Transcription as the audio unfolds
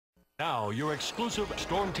Now, your exclusive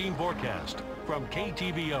Storm Team forecast from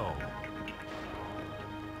KTVO.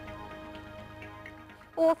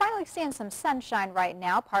 Well, we're finally seeing some sunshine right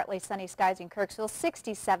now. Partly sunny skies in Kirksville,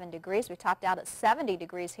 67 degrees. We topped out at 70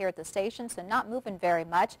 degrees here at the station, so not moving very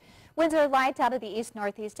much. Winds are light out of the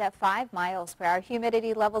east-northeast at 5 miles per hour.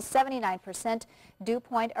 Humidity levels 79%. Dew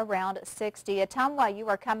point around 60. At Ottumwa, you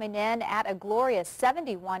are coming in at a glorious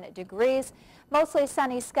 71 degrees. Mostly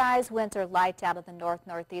sunny skies. Winds are light out of the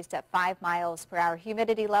north-northeast at 5 miles per hour.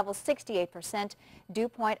 Humidity levels 68%. Dew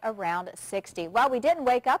point around 60. Well, we didn't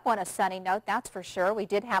wake up on a sunny note, that's for sure. We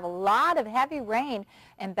did have a lot of heavy rain.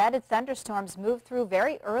 Embedded thunderstorms moved through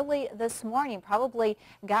very early this morning. Probably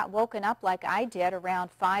got woken up like I did around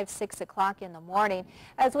 5, 6 o'clock in the morning.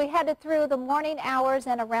 As we headed through the morning hours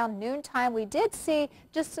and around noontime, we did see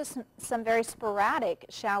just some very sporadic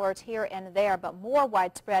showers here and there, but more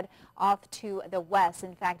widespread off to the west.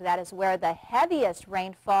 In fact, that is where the heaviest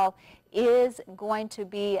rainfall is going to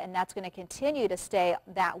be, and that's going to continue to stay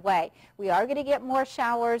that way. We are going to get more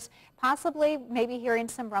showers, possibly maybe hearing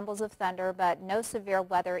some rumbles of thunder, but no severe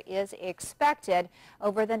weather is expected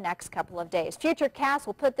over the next couple of days. Futurecast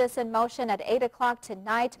will put this in motion at 8 o'clock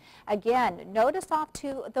tonight. Again, notice off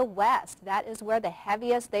to the west. That is where the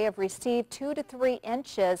heaviest. They have received 2 to 3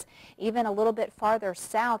 inches, even a little bit farther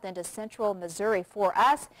south into central Missouri. For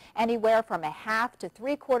us, anywhere from 1/2 to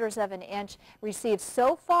 3/4 of an inch received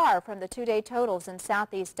so far from the 2-day totals in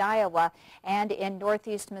southeast Iowa, and in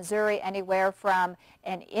northeast Missouri anywhere from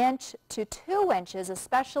 1 inch to 2 inches,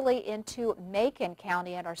 especially into Macon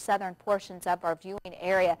County and our southern portions of our viewing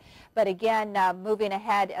area. But again, moving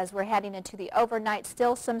ahead as we're heading into the overnight,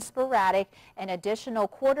 still some sporadic, an additional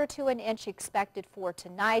 1/4 to 1 inch expected for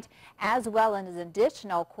tonight, as well as an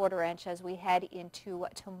additional 1/4 inch as we head into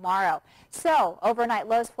tomorrow. So overnight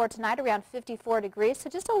lows for tonight around 54 degrees, so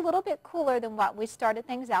just a little bit cooler than what we started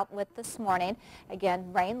things out with this morning.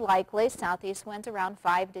 Again, rain likely, southeast winds around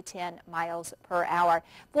 5 to 10 miles per hour.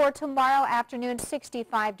 For tomorrow afternoon,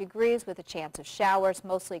 65 degrees with a chance of showers,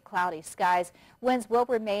 mostly cloudy skies. Winds will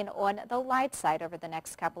remain on the light side over the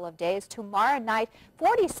next couple of days. Tomorrow night,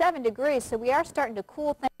 47 degrees, so we are starting to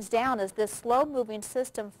cool things down as this slow-moving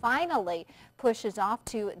system finally pushes off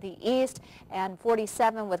to the east, and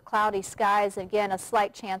 47 with cloudy skies. Again, a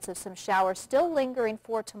slight chance of some showers still lingering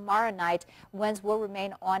for tomorrow night. Winds will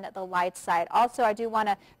remain on the light side. Also, I do want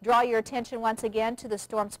to draw your attention once again to the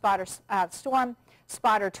Storm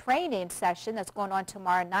Spotter training session that's going on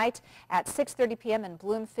tomorrow night at 6:30 p.m. in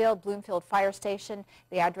Bloomfield Fire Station.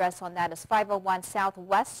 The address on that is 501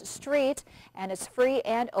 Southwest Street, and it's free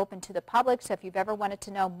and open to the public. So if you've ever wanted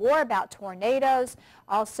to know more about tornadoes,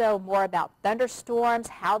 also more about thunderstorms,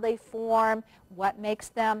 how they form, what makes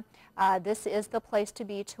them, this is the place to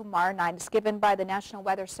be tomorrow night. It's given by the National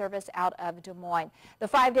Weather Service out of Des Moines. The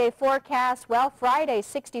 5-day forecast, well, Friday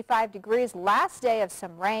 65 degrees, last day of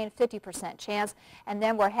some rain, 50% chance, and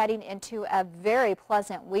then we're heading into a very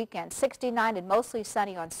pleasant weekend. 69 and mostly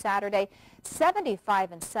sunny on Saturday,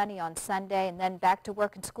 75 and sunny on Sunday, and then back to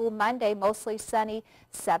work and school Monday, mostly sunny,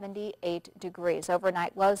 78 degrees.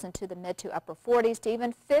 Overnight lows into the mid to upper 40s to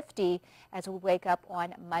even 50 as we wake up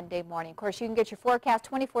on Monday morning. Of course, you can get your forecast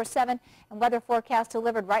 24/7 and weather forecast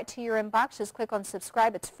delivered right to your inbox. Just click on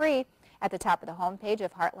subscribe. It's free at the top of the homepage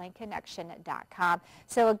of heartlandconnection.com.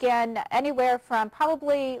 So again, anywhere from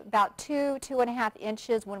probably about 2.5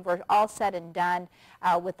 inches when we're all said and done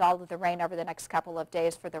with all of the rain over the next couple of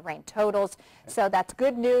days for the rain totals. So that's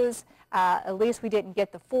good news. At least we didn't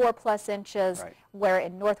get the 4+ inches where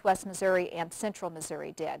in northwest Missouri and central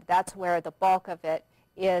Missouri did. That's where the bulk of it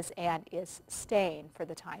is and is staying for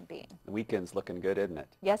the time being. The weekend's looking good, isn't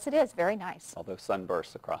it? Yes, it is. Very nice. All those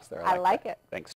sunbursts across there. I like that. it. Thanks.